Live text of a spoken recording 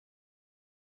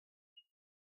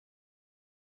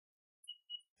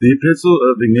The Epistle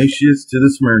of Ignatius to the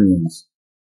Smyrnaeans.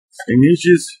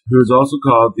 Ignatius, who is also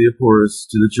called Theophorus,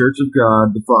 to the Church of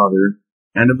God the Father,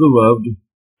 and of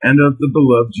the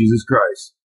beloved Jesus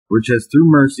Christ, which has through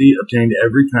mercy obtained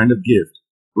every kind of gift,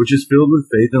 which is filled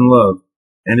with faith and love,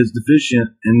 and is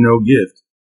deficient in no gift,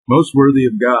 most worthy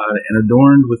of God, and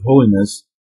adorned with holiness.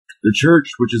 The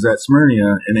Church which is at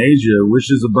Smyrna in Asia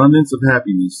wishes abundance of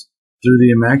happiness, through the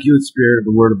immaculate Spirit of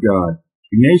the Word of God.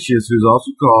 Ignatius, who is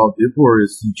also called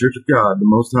Epiphorus, to the Church of God, the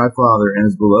Most High Father, and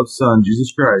his beloved Son, Jesus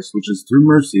Christ, which has through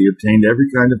mercy obtained every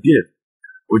kind of gift,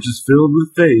 which is filled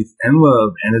with faith and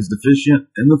love, and is deficient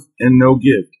in no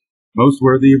gift, most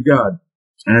worthy of God,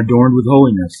 and adorned with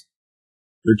holiness.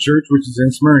 The Church which is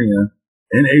in Smyrna,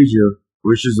 in Asia,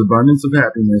 wishes abundance of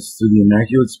happiness through the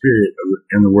immaculate Spirit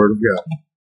and the Word of God.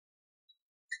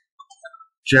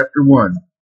 Chapter 1.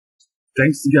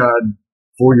 Thanks to God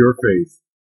for your faith.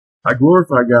 I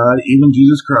glorify God, even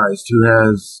Jesus Christ, who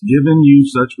has given you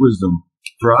such wisdom.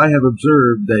 For I have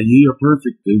observed that ye are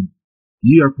perfected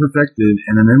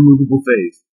in an immovable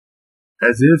faith,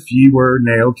 as if ye were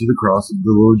nailed to the cross of the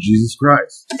Lord Jesus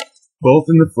Christ, both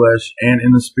in the flesh and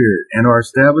in the spirit, and are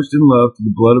established in love to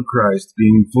the blood of Christ,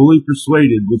 being fully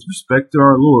persuaded with respect to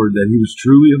our Lord that he was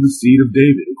truly of the seed of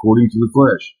David according to the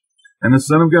flesh, and the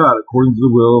Son of God according to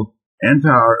the will and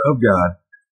power of God,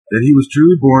 that he was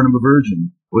truly born of a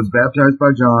virgin, was baptized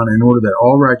by John in order that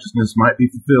all righteousness might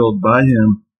be fulfilled by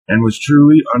him, and was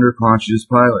truly under Pontius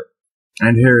Pilate,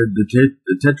 and Herod the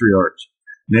Tetrarch,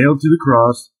 nailed to the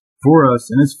cross for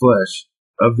us in his flesh.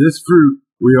 Of this fruit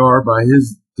we are by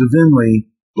his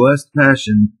divinely blessed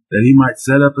passion, that he might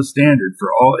set up a standard for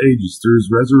all ages through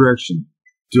his resurrection,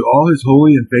 to all his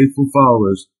holy and faithful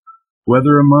followers,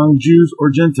 whether among Jews or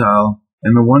Gentile,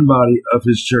 in the one body of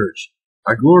his church.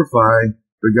 I glorify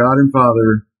the God and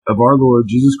Father of our Lord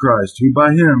Jesus Christ, who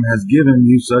by him has given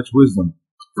you such wisdom.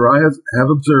 For I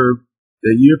have observed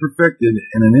that ye are perfected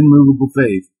in an immovable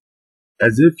faith,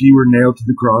 as if ye were nailed to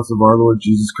the cross of our Lord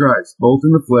Jesus Christ, both in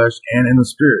the flesh and in the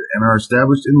spirit, and are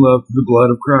established in love to the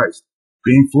blood of Christ,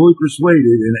 being fully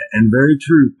persuaded in very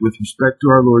truth with respect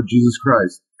to our Lord Jesus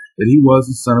Christ, that he was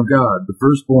the Son of God, the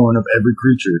firstborn of every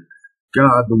creature.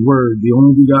 God, the Word, the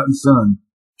only begotten Son,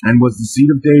 and was the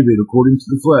seed of David according to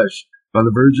the flesh, by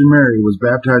the Virgin Mary, was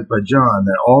baptized by John,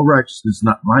 that all righteousness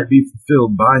might be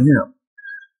fulfilled by him,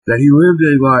 that he lived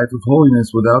a life of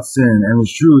holiness without sin, and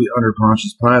was truly under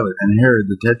Pontius Pilate and Herod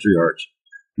the Tetrarch,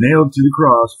 nailed to the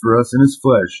cross for us in his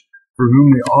flesh, for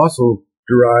whom we also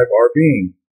derive our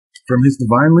being, from his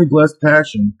divinely blessed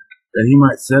passion, that he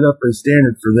might set up a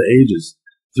standard for the ages,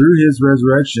 through his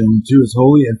resurrection to his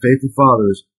holy and faithful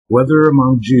fathers, whether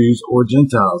among Jews or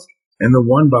Gentiles, in the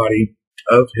one body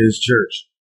of his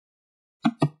church.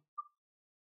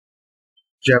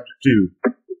 Chapter 2.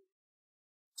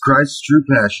 Christ's true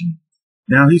passion.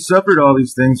 Now he suffered all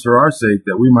these things for our sake,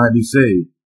 that we might be saved.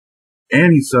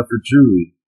 And he suffered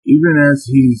truly, even as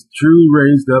he truly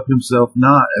raised up himself,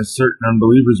 not as certain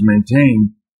unbelievers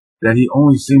maintain, that he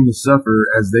only seemed to suffer,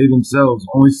 as they themselves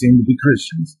only seem to be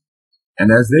Christians.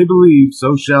 And as they believe,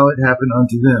 so shall it happen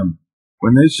unto them,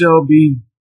 when they shall be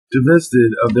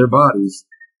divested of their bodies,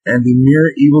 and be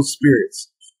mere evil spirits.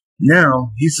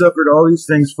 Now he suffered all these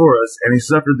things for us, and he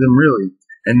suffered them really,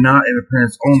 and not in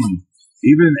appearance only,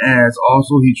 even as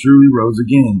also he truly rose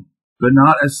again, but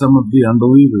not as some of the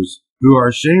unbelievers, who are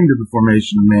ashamed of the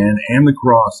formation of man and the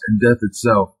cross and death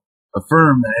itself,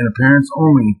 affirm that in appearance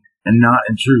only, and not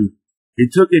in truth. He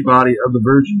took a body of the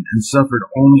Virgin, and suffered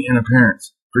only in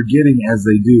appearance, forgetting, as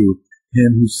they do,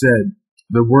 him who said,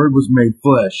 the Word was made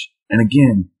flesh, and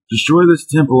again, destroy this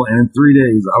temple, and in 3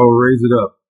 days I will raise it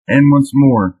up. And once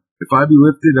more, if I be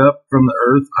lifted up from the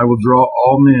earth, I will draw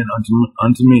all men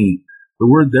unto me. The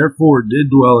Word therefore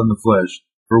did dwell in the flesh,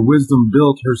 for wisdom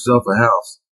built herself a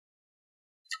house.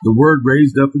 The Word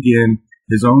raised up again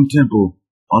his own temple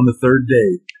on the 3rd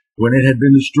day, when it had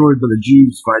been destroyed by the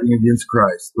Jews fighting against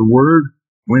Christ. The Word,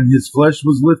 when his flesh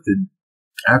was lifted,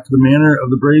 after the manner of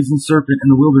the brazen serpent in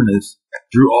the wilderness,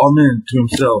 drew all men to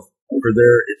himself for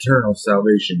their eternal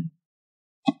salvation.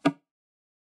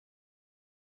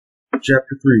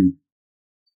 Chapter 3.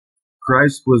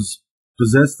 Christ was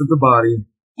possessed of the body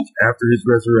after his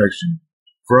resurrection.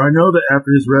 For I know that after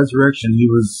his resurrection he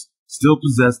was still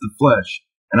possessed of flesh,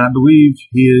 and I believe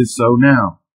he is so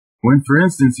now. When, for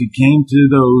instance, he came to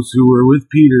those who were with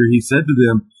Peter, he said to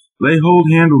them, lay hold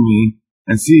hand on me,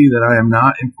 and see that I am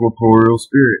not in corporeal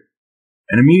spirit.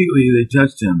 And immediately they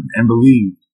touched him, and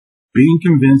believed, being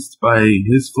convinced by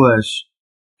his flesh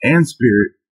and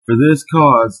spirit. For this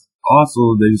cause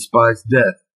also they despised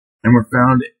death, and were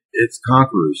found its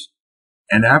conquerors.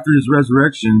 And after his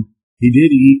resurrection, he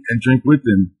did eat and drink with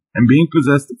them, and being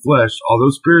possessed of flesh,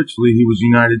 although spiritually he was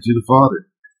united to the Father.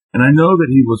 And I know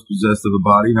that he was possessed of a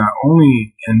body, not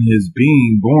only in his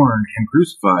being born and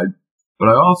crucified, but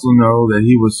I also know that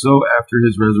he was so after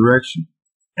his resurrection,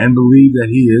 and believe that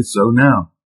he is so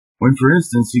now. When, for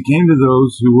instance, he came to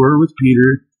those who were with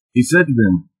Peter, he said to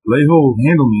them, Lay hold,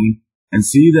 handle me, and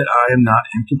see that I am not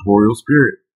in corporeal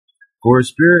spirit. For a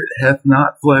spirit hath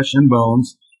not flesh and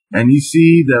bones, and ye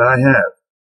see that I have.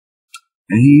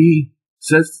 And he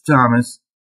says to Thomas,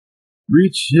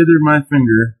 Reach hither my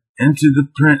finger into the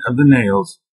print of the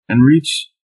nails, and reach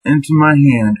into my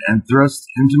hand, and thrust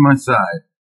into my side.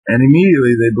 And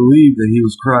immediately they believed that he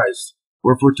was Christ.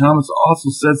 Wherefore Thomas also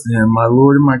says to him, My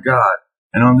Lord and my God.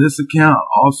 And on this account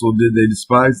also did they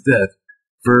despise death,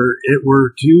 for it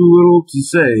were too little to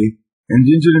say,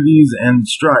 indignities and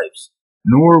stripes.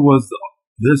 Nor was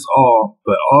this all,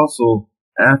 but also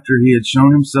after he had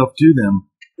shown himself to them,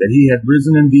 that he had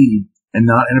risen indeed, and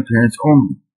not in appearance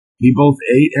only. He both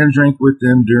ate and drank with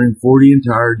them during 40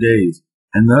 entire days,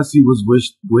 and thus he was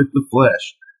wished with the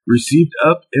flesh, received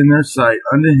up in their sight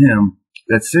unto him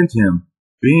that sent him,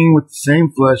 being with the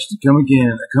same flesh to come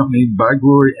again, accompanied by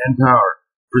glory and power.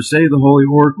 For say the holy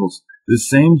oracles, this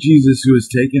same Jesus who is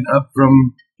taken up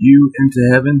from you into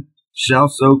heaven shall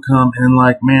so come in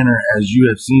like manner as you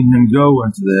have seen him go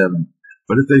unto the heaven.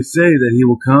 But if they say that he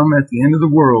will come at the end of the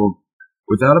world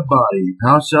without a body,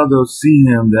 how shall those see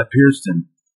him that pierced him?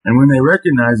 And when they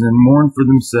recognize him, mourn for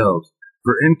themselves.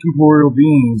 For incorporeal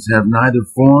beings have neither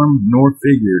form nor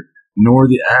figure, nor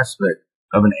the aspect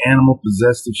of an animal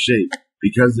possessed of shape,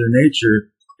 because their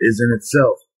nature is in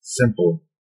itself simple.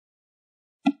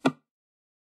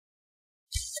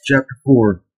 Chapter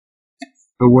 4.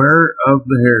 Beware of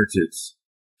the heretics.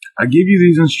 I give you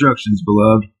these instructions,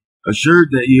 beloved, assured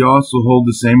that ye also hold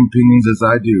the same opinions as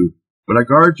I do. But I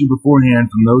guard you beforehand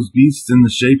from those beasts in the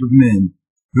shape of men,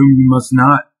 whom you must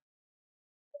not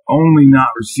only not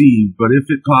receive, but if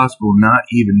it possible, not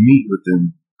even meet with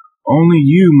them. Only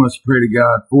you must pray to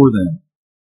God for them.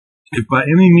 If by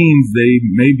any means they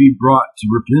may be brought to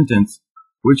repentance,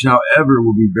 which however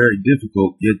will be very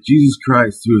difficult, yet Jesus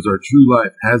Christ, who is our true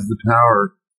life, has the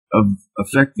power of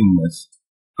effecting this.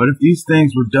 But if these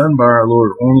things were done by our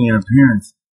Lord only in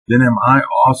appearance, then am I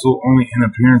also only in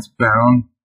appearance bound?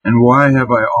 And why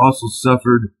have I also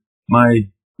suffered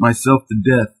myself to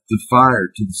death, to fire,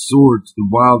 to the sword, to the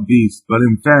wild beast? But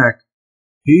in fact,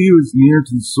 he who is near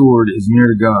to the sword is near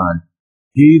to God.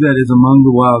 He that is among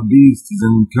the wild beasts is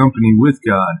in company with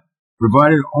God,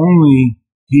 provided only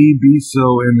he be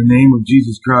so in the name of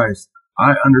Jesus Christ.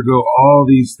 I undergo all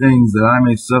these things that I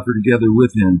may suffer together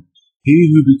with him.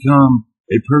 He who become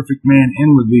a perfect man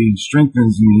inwardly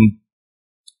strengthens me.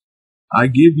 I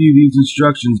give you these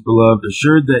instructions, beloved,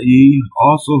 assured that ye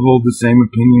also hold the same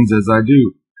opinions as I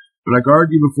do. But I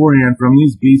guard you beforehand from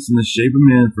these beasts in the shape of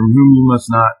men, from whom you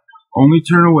must not only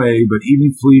turn away, but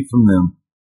even flee from them.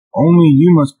 Only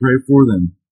you must pray for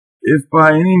them, if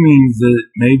by any means that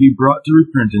it may be brought to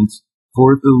repentance.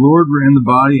 For if the Lord were in the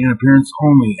body in appearance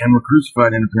only, and were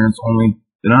crucified in appearance only,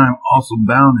 then I am also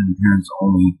bound in appearance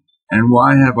only. And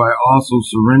why have I also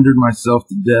surrendered myself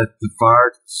to death, to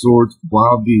fire, to the sword, to the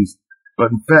wild beast?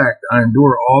 But in fact, I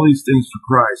endure all these things for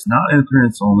Christ, not in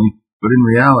appearance only, but in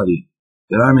reality,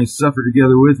 that I may suffer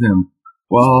together with him,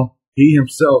 while he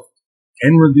himself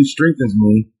inwardly strengthens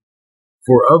me.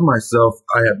 For of myself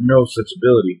I have no such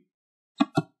ability.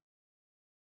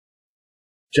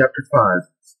 Chapter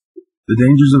 5. The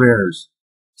dangers of errors.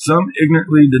 Some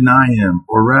ignorantly deny him,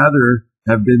 or rather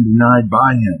have been denied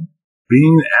by him,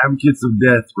 being the advocates of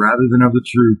death rather than of the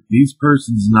truth. These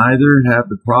persons neither have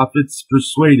the prophets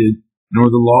persuaded, nor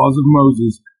the laws of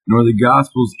Moses, nor the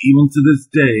Gospels even to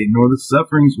this day, nor the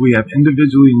sufferings we have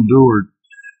individually endured.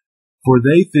 For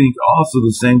they think also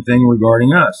the same thing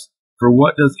regarding us. For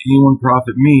what does anyone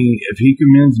profit me if he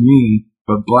commends me,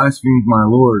 but blasphemes my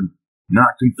Lord,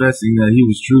 not confessing that he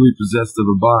was truly possessed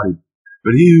of a body?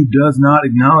 But he who does not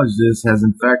acknowledge this has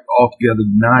in fact altogether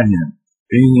denied him,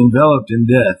 being enveloped in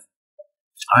death.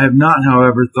 I have not,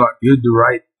 however, thought good to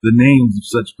write the names of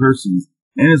such persons,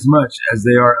 inasmuch as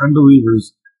they are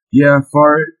unbelievers. Yea,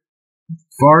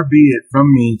 far be it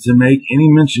from me to make any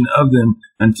mention of them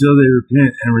until they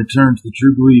repent and return to the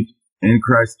true belief in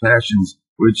Christ's passions,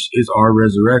 which is our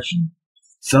resurrection.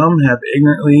 Some have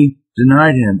ignorantly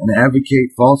denied him, and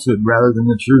advocate falsehood rather than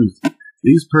the truth.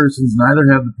 These persons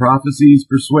neither have the prophecies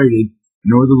persuaded,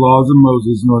 nor the laws of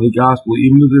Moses, nor the gospel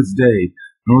even to this day,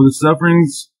 nor the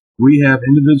sufferings we have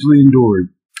individually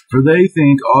endured. For they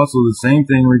think also the same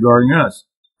thing regarding us.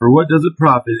 For what does it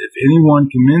profit if any one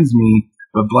commends me,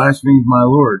 but blasphemes my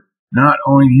Lord, not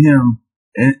owning him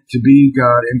to be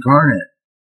God incarnate.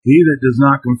 He that does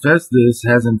not confess this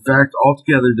has in fact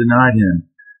altogether denied him,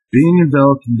 being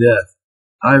enveloped in death.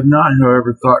 I have not,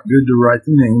 however, thought good to write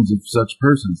the names of such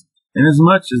persons,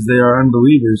 inasmuch as they are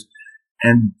unbelievers,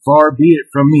 and far be it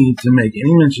from me to make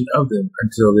any mention of them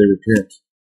until they repent.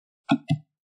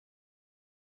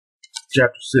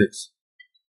 Chapter 6.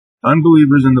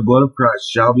 Unbelievers in the blood of Christ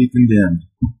shall be condemned.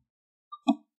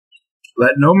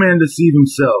 Let no man deceive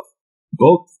himself.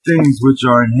 Both things which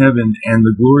are in heaven and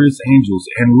the glorious angels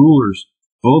and rulers,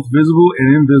 both visible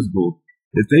and invisible,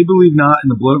 if they believe not in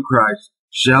the blood of Christ,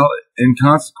 shall in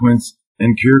consequence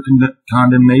incur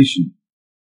condemnation.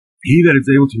 He that is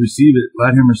able to receive it,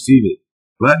 let him receive it.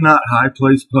 Let not high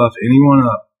place puff any one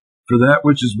up, for that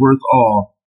which is worth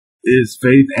all is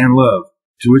faith and love,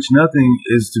 to which nothing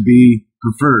is to be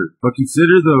preferred. But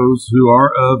consider those who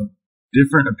are of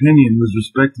different opinion with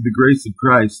respect to the grace of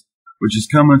Christ, which is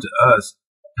come unto us,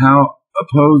 how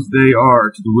opposed they are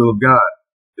to the will of God.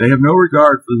 They have no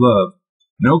regard for love,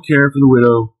 no care for the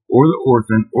widow, or the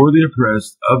orphan, or the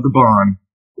oppressed, of the bond,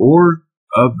 or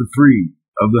of the free,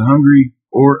 of the hungry,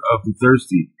 or of the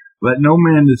thirsty. Let no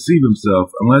man deceive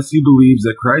himself, unless he believes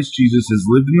that Christ Jesus has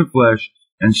lived in the flesh,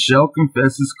 and shall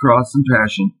confess his cross and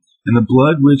passion, and the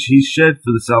blood which he shed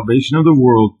for the salvation of the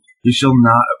world, he shall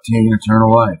not obtain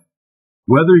eternal life.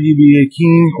 Whether he be a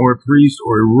king, or a priest,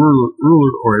 or a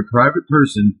ruler, or a private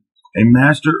person, a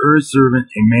master or a servant,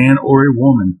 a man or a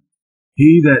woman,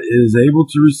 he that is able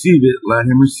to receive it, let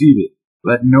him receive it.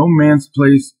 Let no man's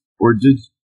place or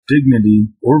dignity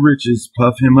or riches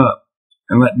puff him up,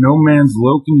 and let no man's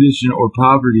low condition or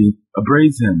poverty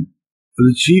abrase him. For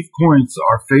the chief points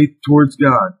are faith towards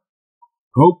God,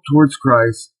 hope towards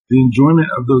Christ, the enjoyment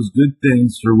of those good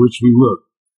things for which we look,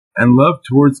 and love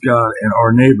towards God and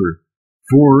our neighbor.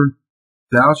 For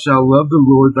thou shalt love the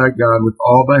Lord thy God with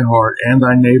all thy heart, and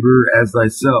thy neighbor as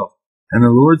thyself. And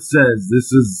the Lord says,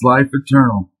 this is life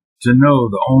eternal, to know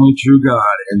the only true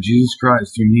God, and Jesus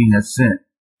Christ whom he has sent.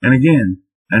 And again,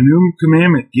 a new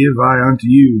commandment give I unto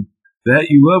you, that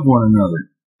you love one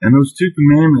another. And those two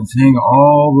commandments hang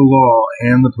all the law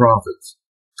and the prophets.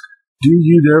 Do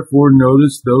you therefore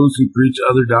notice those who preach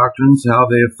other doctrines, how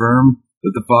they affirm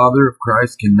that the Father of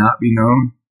Christ cannot be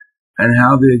known, and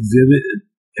how they exhibit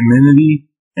enmity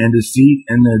and deceit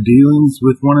in their dealings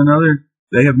with one another?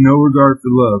 They have no regard for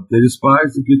love. They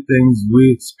despise the good things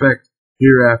we expect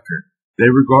hereafter. They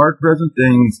regard present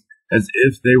things as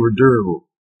if they were durable.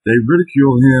 They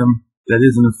ridicule him that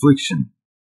is in affliction.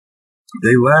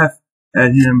 They laugh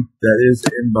at him that is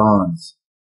in bonds.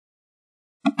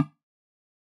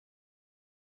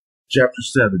 Chapter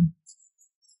 7.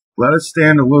 Let us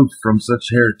stand aloof from such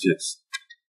heretics.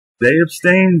 They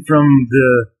abstain from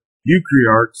the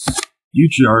eucharts,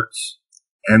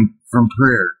 and from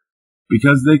prayer,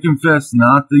 because they confess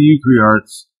not the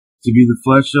eucharts to be the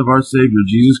flesh of our Savior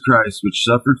Jesus Christ, which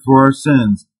suffered for our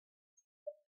sins,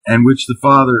 and which the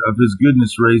Father of his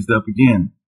goodness raised up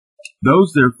again.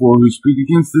 Those, therefore, who speak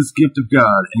against this gift of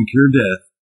God incur death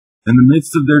in the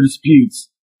midst of their disputes,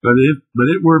 but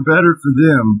it were better for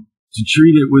them to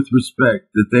treat it with respect,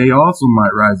 that they also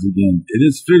might rise again. It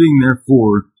is fitting,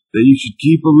 therefore, that you should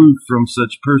keep aloof from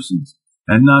such persons,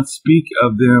 and not speak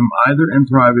of them either in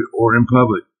private or in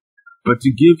public, but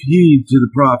to give heed to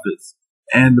the prophets,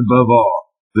 and above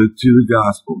all, to the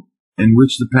gospel, in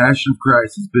which the passion of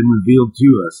Christ has been revealed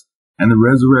to us, and the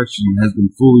resurrection has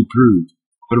been fully proved.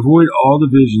 But avoid all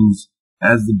divisions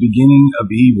as the beginning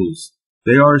of evils.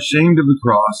 They are ashamed of the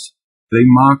cross, they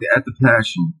mock at the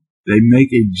passion, they make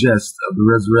a jest of the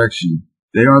resurrection.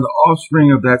 They are the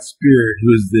offspring of that Spirit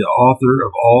who is the author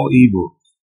of all evil,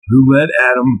 who led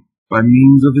Adam by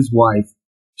means of his wife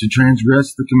to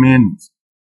transgress the commandments,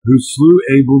 who slew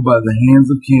Abel by the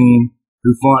hands of Cain,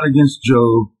 who fought against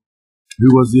Job,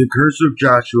 who was the accuser of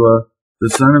Joshua, the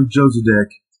son of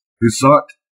Josedek, who sought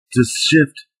to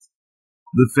shift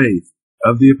the faith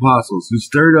of the apostles, who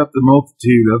stirred up the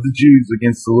multitude of the Jews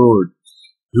against the Lord,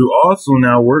 who also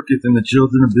now worketh in the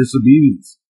children of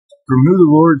disobedience, from whom the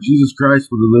Lord Jesus Christ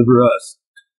will deliver us,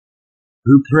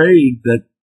 who prayed that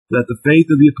the faith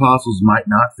of the apostles might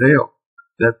not fail,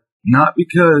 that not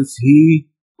because he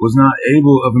was not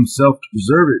able of himself to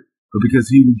preserve it, but because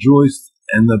he rejoiced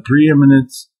in the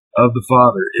preeminence of the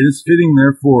Father. It is fitting,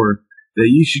 therefore,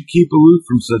 that ye should keep aloof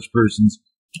from such persons,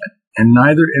 and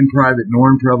neither in private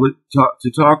nor in public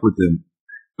to talk with them,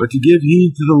 but to give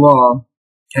heed to the law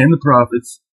and the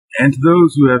prophets, and to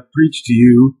those who have preached to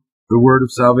you the word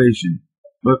of salvation.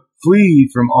 But flee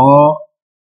from all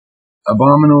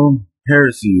abominable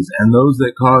heresies, and those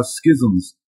that cause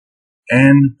schisms,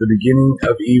 and the beginning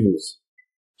of evils.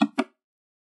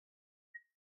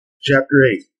 Chapter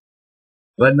 8.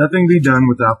 Let nothing be done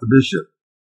without the bishop.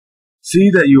 See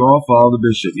that you all follow the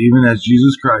bishop, even as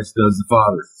Jesus Christ does the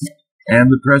Father, and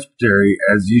the presbytery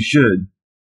as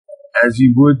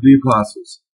you would the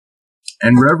apostles.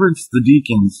 And reverence the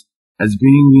deacons as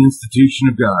being the institution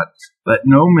of God. Let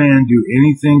no man do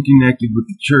anything connected with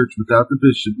the church without the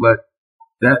bishop. Let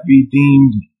that be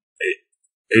deemed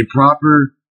a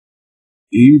proper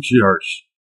eucharch,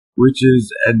 which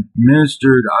is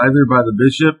administered either by the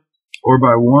bishop or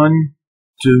by one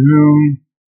to whom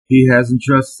he has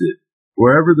entrusted.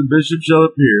 Wherever the bishop shall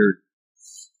appear,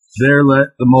 there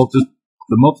let the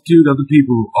multitude of the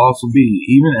people also be,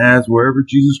 even as wherever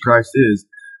Jesus Christ is,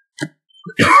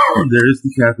 there is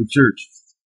the Catholic Church.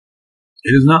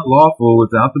 It is not lawful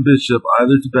without the bishop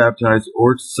either to baptize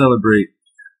or to celebrate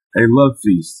a love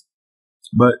feast,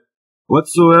 but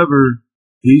whatsoever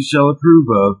he shall approve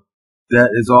of,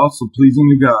 that is also pleasing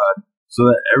to God, so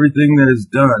that everything that is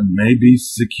done may be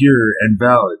secure and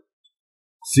valid.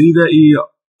 See that ye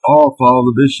all follow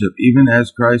the bishop, even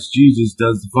as Christ Jesus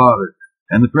does the Father,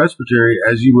 and the presbytery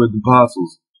as ye would the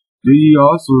apostles. Do ye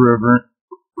also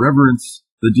reverence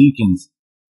the deacons,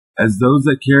 as those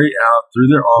that carry out through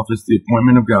their office the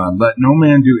appointment of God. Let no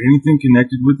man do anything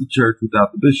connected with the church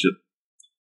without the bishop.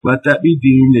 Let that be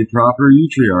deemed a proper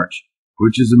eucharch,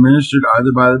 which is administered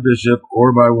either by the bishop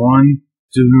or by one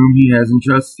to whom he has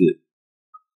entrusted.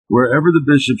 Wherever the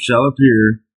bishop shall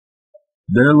appear,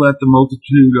 there let the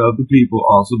multitude of the people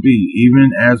also be,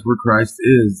 even as where Christ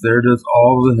is, there does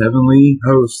all the heavenly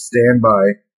host stand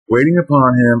by, waiting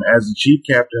upon him as the chief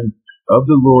captain of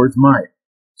the Lord's might,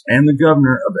 and the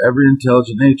governor of every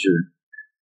intelligent nature.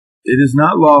 It is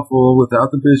not lawful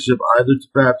without the bishop either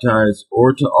to baptize,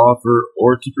 or to offer,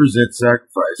 or to present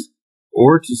sacrifice,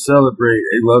 or to celebrate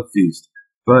a love feast,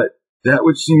 but that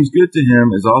which seems good to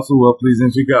him is also well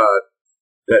pleasing to God,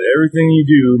 that everything you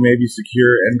do may be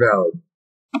secure and valid.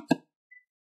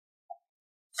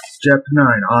 Chapter 9.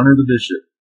 Honor the bishop.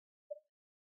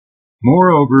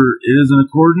 Moreover, it is in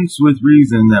accordance with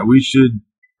reason that we should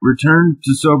return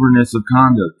to soberness of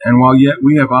conduct, and while yet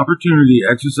we have opportunity to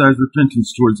exercise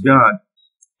repentance towards God,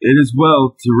 it is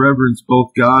well to reverence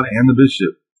both God and the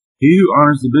bishop. He who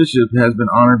honors the bishop has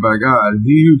been honored by God.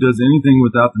 He who does anything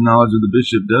without the knowledge of the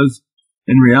bishop does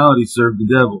in reality serve the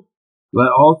devil.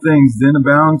 Let all things then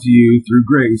abound to you through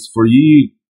grace, for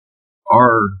ye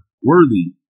are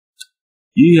worthy.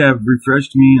 Ye have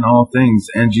refreshed me in all things,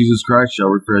 and Jesus Christ shall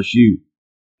refresh you.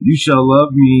 You shall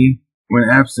love me when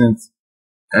absent,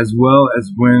 as well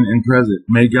as when in present.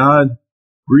 May God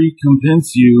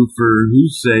recompense you, for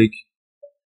whose sake,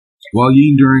 while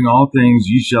ye enduring all things,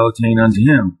 ye shall attain unto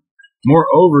him.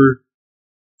 Moreover,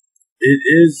 it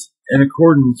is in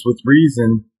accordance with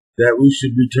reason that we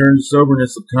should return to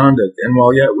soberness of conduct, and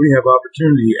while yet we have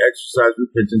opportunity, exercise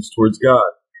repentance towards God.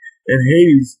 In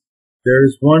Hades, there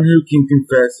is one who can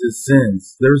confess his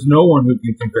sins. There is no one who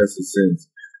can confess his sins.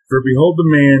 For behold, the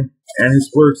man and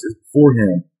his works is before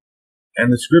him.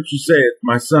 And the scripture saith,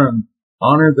 My son,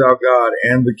 honor thou God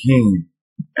and the king.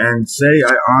 And say,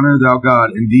 I honor thou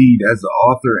God indeed as the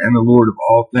author and the Lord of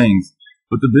all things,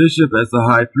 but the bishop as the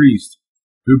high priest,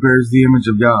 who bears the image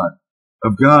of God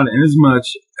inasmuch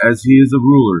as he is a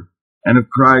ruler, and of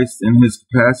Christ in his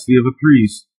capacity of a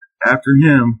priest. After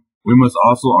him we must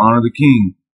also honor the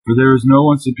king, for there is no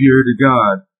one superior to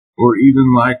God, or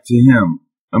even like to him,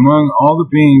 among all the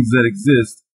beings that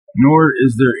exist, nor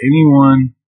is there any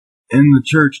one in the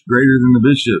church greater than the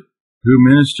bishop, who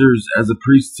ministers as a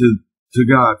priest to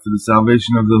God for the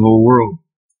salvation of the whole world.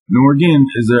 Nor again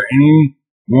is there any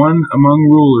one among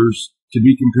rulers to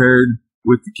be compared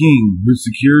with the king, who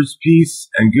secures peace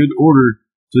and good order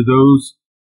to those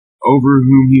over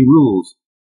whom he rules.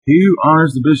 He who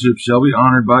honors the bishop shall be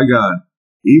honored by God,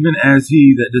 even as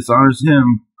he that dishonors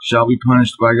him shall be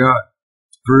punished by God.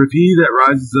 For if he that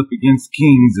rises up against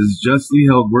kings is justly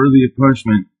held worthy of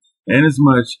punishment,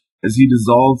 inasmuch as he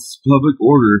dissolves public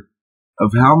order,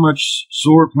 of how much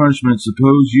sore punishment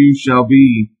suppose you shall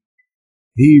he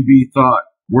be thought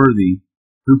worthy,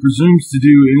 who presumes to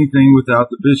do anything without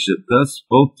the bishop, thus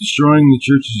both destroying the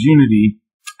church's unity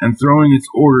and throwing its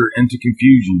order into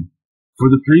confusion. For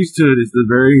the priesthood is the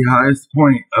very highest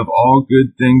point of all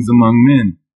good things among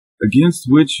men, against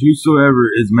which whosoever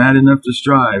is mad enough to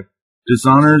strive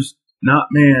dishonors not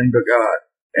man but God,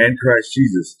 and Christ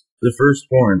Jesus, the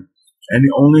firstborn, and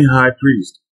the only high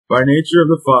priest. By nature of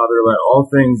the Father, let all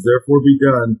things therefore be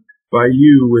done by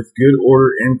you with good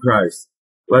order in Christ.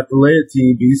 Let the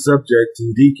laity be subject to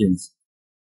the deacons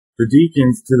to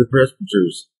the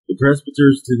presbyters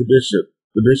to the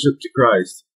bishop to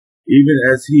Christ, even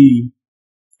as he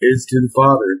is to the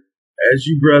Father, As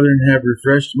you, brethren, have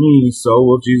refreshed me, so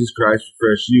will Jesus Christ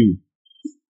refresh you.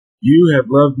 You have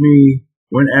loved me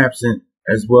when absent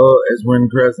as well as when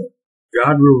present.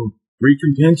 God will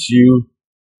recompense you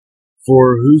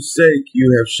for whose sake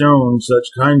you have shown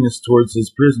such kindness towards his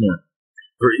prisoner.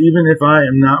 For even if I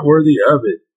am not worthy of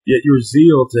it, yet your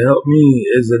zeal to help me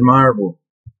is admirable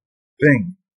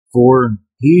thing. For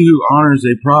he who honors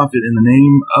a prophet in the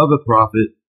name of a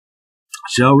prophet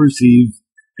shall receive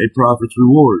a prophet's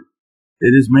reward.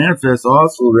 It is manifest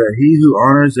also that he who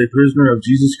honors a prisoner of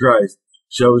Jesus Christ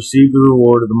shall receive the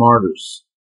reward of the martyrs.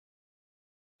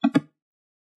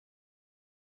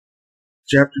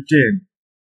 Chapter 10.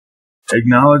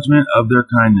 Acknowledgement of their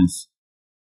kindness.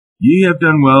 Ye have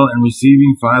done well in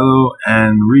receiving Philo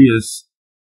and Reus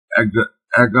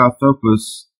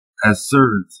Agathopus as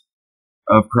servants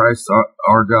of Christ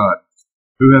our God,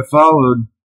 who have followed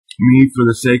me for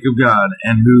the sake of God,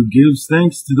 and who gives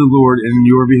thanks to the Lord in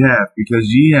your behalf, because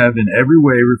ye have in every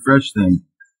way refreshed them.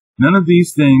 None of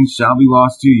these things shall be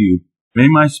lost to you. May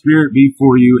my spirit be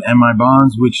for you, and my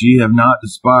bonds which ye have not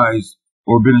despised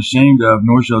or been ashamed of,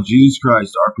 nor shall Jesus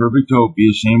Christ, our perfect hope, be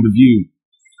ashamed of you.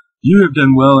 You have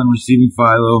done well in receiving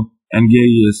Philo and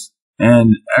Gaius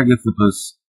and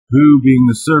Agathopus, who, being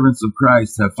the servants of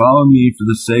Christ, have followed me for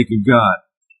the sake of God,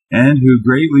 and who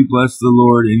greatly bless the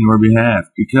Lord in your behalf,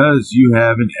 because you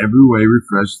have in every way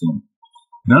refreshed them.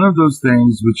 None of those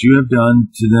things which you have done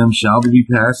to them shall be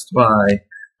passed by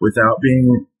without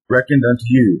being reckoned unto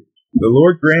you. The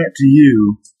Lord grant to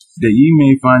you that ye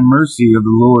may find mercy of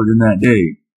the Lord in that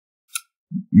day.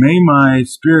 May my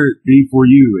spirit be for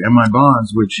you, and my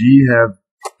bonds which ye have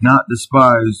not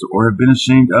despised or have been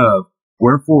ashamed of.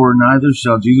 Wherefore neither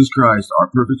shall Jesus Christ, our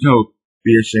perfect hope,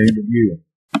 be ashamed of you.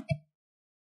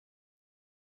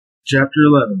 Chapter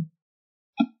 11.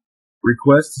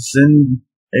 Request to send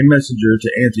a messenger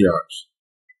to Antioch.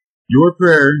 Your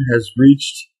prayer has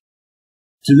reached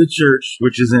to the church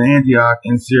which is in Antioch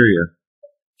in Syria,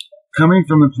 coming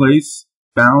from a place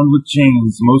bound with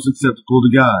chains most acceptable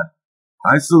to God.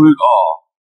 I salute all,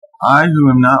 I who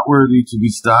am not worthy to be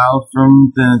styled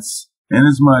from thence,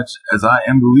 inasmuch as I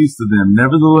am the least of them.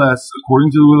 Nevertheless,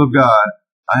 according to the will of God,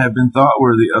 I have been thought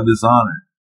worthy of this honor.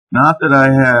 Not that I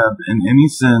have in any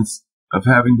sense of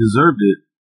having deserved it,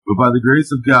 but by the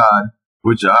grace of God,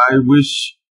 which I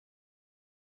wish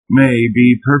may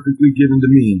be perfectly given to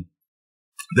me,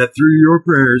 that through your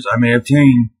prayers I may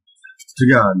attain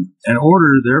to God. In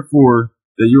order, therefore,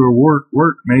 that your work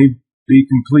may be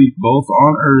complete both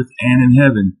on earth and in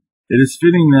heaven, it is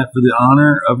fitting that for the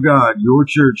honor of God your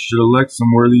church should elect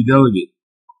some worthy delegate,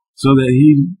 so that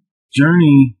he,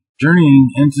 journeying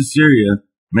into Syria,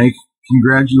 may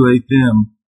congratulate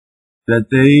them that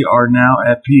they are now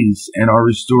at peace and are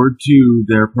restored to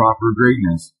their proper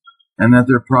greatness, and that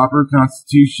their proper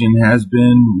constitution has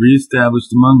been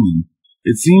reestablished among them.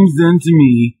 It seems then to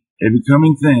me a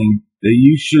becoming thing that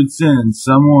you should send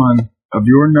someone of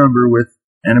your number with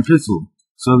an epistle,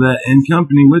 so that in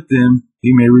company with them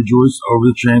he may rejoice over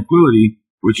the tranquility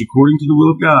which according to the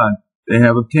will of God they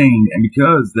have obtained, and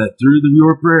because that through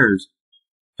your prayers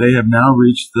they have now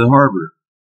reached the harbor.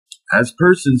 As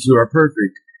persons who are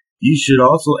perfect, ye should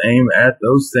also aim at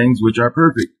those things which are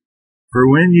perfect. For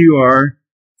when you are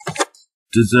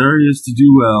desirous to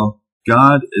do well,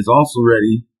 God is also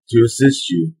ready to assist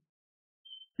you.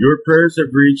 Your prayers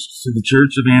have reached to the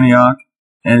church of Antioch,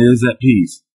 and is at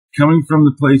peace. Coming from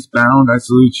the place bound, I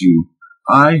salute you.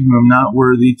 I, who am not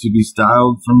worthy to be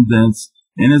styled from thence,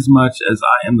 inasmuch as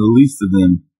I am the least of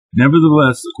them.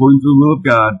 Nevertheless, according to the will of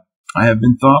God, I have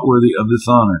been thought worthy of this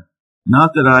honor.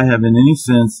 Not that I have in any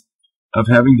sense of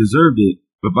having deserved it,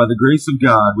 but by the grace of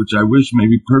God, which I wish may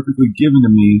be perfectly given to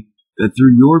me, that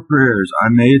through your prayers I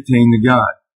may attain to God.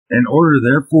 In order,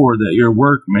 therefore, that your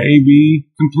work may be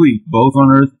complete both on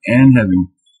earth and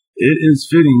heaven, it is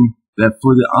fitting that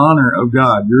for the honor of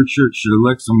God your church should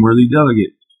elect some worthy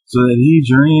delegate, so that he,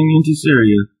 journeying into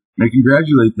Syria, may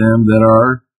congratulate them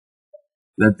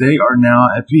that they are now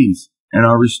at peace, and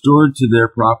are restored to their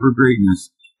proper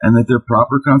greatness, and that their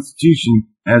proper constitution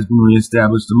has been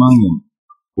reestablished among them.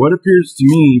 What appears to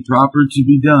me proper to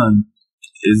be done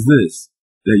is this,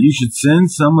 that you should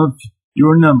send some of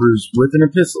your numbers with an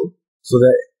epistle, so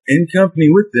that in company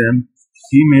with them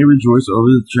he may rejoice over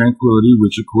the tranquility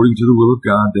which according to the will of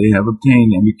God they have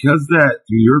obtained, and because that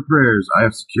through your prayers I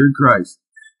have secured Christ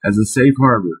as a safe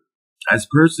harbor. As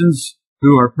persons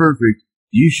who are perfect,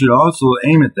 you should also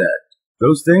aim at that,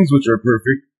 those things which are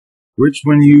perfect, which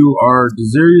when you are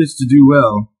desirous to do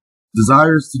well,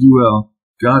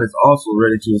 God is also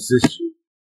ready to assist you.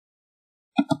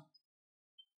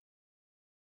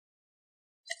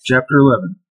 Chapter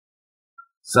 11.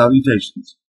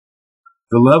 Salutations.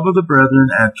 The love of the brethren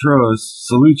at Troas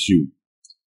salutes you,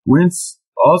 whence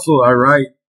also I write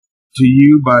to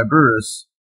you by Pearse,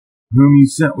 whom you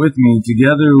sent with me,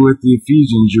 together with the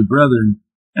Ephesians your brethren,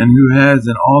 and who has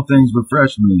in all things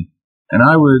refreshed me. And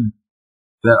I would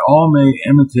that all may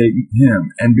imitate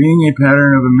him, and being a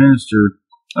pattern of a minister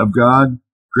of God,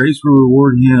 grace will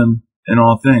reward him in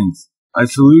all things. I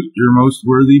salute your most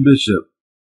worthy bishop,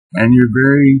 and your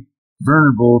very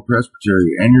venerable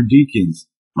presbytery, and your deacons,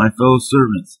 my fellow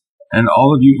servants, and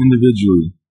all of you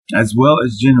individually, as well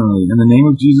as generally, in the name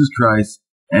of Jesus Christ,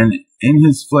 and in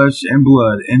his flesh and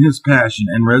blood, in his passion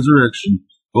and resurrection,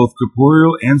 both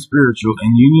corporeal and spiritual,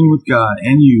 in union with God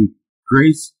and you,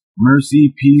 grace,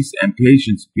 mercy, peace, and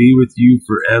patience be with you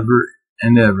forever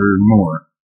and evermore.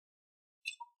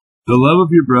 The love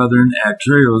of your brethren at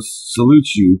Troas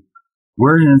salutes you,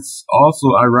 wherehence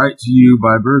also I write to you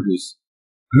by Barnabas,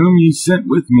 whom ye sent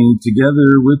with me,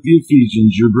 together with the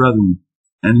Ephesians your brethren,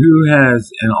 and who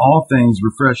has in all things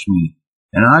refreshed me.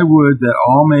 And I would that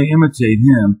all may imitate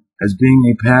him, as being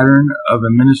a pattern of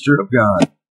a minister of God.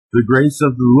 The grace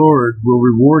of the Lord will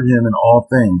reward him in all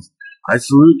things. I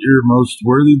salute your most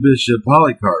worthy bishop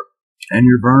Polycarp, and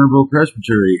your venerable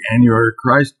presbytery, and your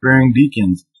Christ-bearing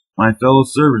deacons, my fellow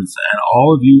servants, and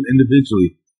all of you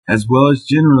individually, as well as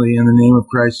generally in the name of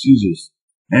Christ Jesus,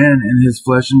 and in his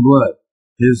flesh and blood,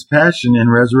 his passion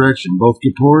and resurrection, both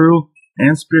corporeal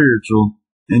and spiritual,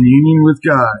 in union with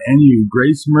God and you,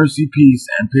 grace, mercy, peace,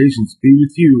 and patience be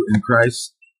with you in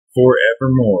Christ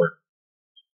forevermore.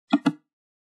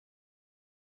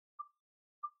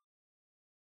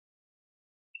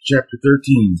 Chapter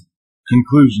 13.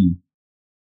 Conclusion.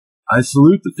 I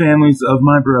salute the families of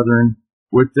my brethren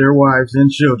with their wives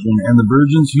and children, and the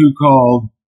virgins who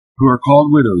are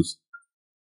called widows.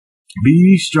 Be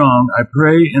ye strong, I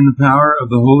pray, in the power of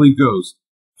the Holy Ghost.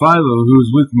 Philo, who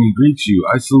is with me, greets you.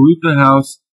 I salute the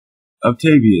house of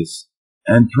Papias,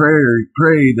 and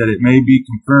pray that it may be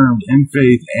confirmed in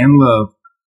faith and love,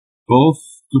 both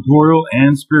corporeal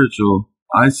and spiritual.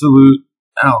 I salute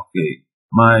LL.D,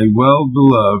 my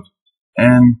well-beloved,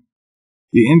 and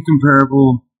the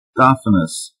incomparable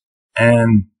Daphnis,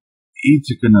 and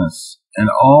Etigonius, and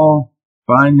all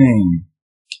by name.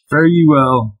 Fare ye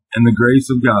well in the grace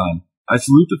of God. I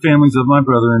salute the families of my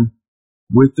brethren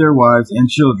with their wives and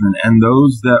children, and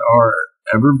those that are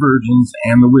ever virgins,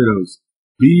 and the widows.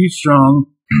 Be ye strong,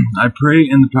 I pray,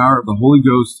 in the power of the Holy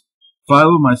Ghost.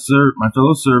 Philo, my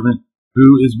fellow servant,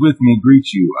 who is with me,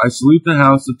 greets you. I salute the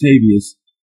house of Papias,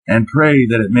 and pray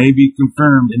that it may be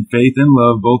confirmed in faith and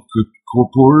love, both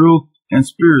corporeal and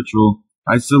spiritual.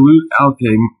 I salute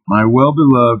LL.D, my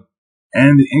well-beloved,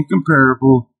 and the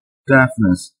incomparable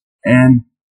Daphnis, and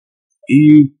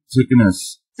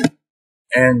Etigonius,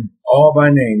 and all by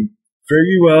name. Fare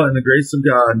ye well in the grace of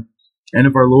God and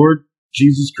of our Lord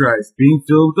Jesus Christ, being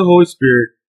filled with the Holy Spirit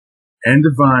and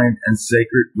divine and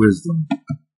sacred wisdom.